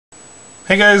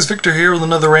Hey guys, Victor here with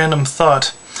another random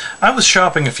thought. I was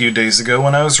shopping a few days ago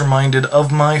when I was reminded of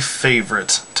my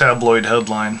favorite tabloid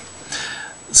headline.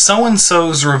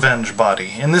 So-and-so's revenge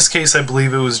body. In this case, I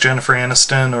believe it was Jennifer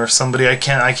Aniston or somebody. I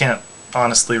can't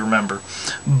honestly remember.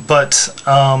 But,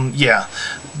 yeah.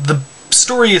 The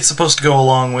story it's supposed to go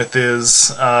along with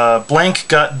is, blank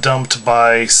got dumped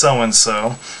by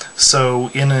so-and-so. So,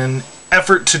 in an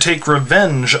effort to take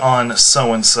revenge on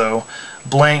so-and-so,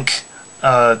 blank,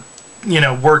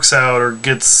 works out or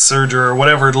gets surgery or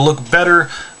whatever to look better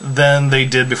than they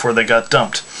did before they got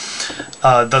dumped.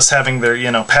 Thus having their,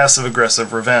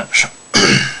 passive-aggressive revenge.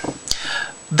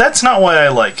 That's not why I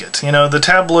like it. The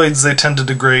tabloids, they tend to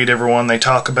degrade everyone they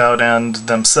talk about and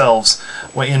themselves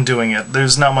in doing it.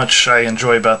 There's not much I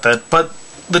enjoy about that, but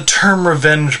the term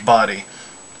revenge body.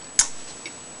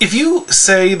 If you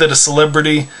say that a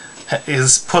celebrity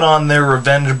is put on their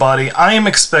revenge body, I am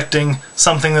expecting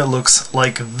something that looks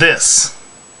like this.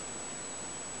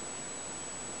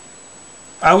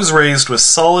 I was raised with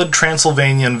solid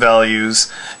Transylvanian values,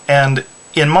 and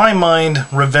in my mind,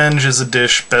 revenge is a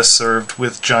dish best served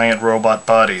with giant robot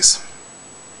bodies.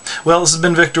 Well, this has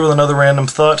been Victor with another random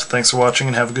thought. Thanks for watching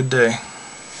and have a good day.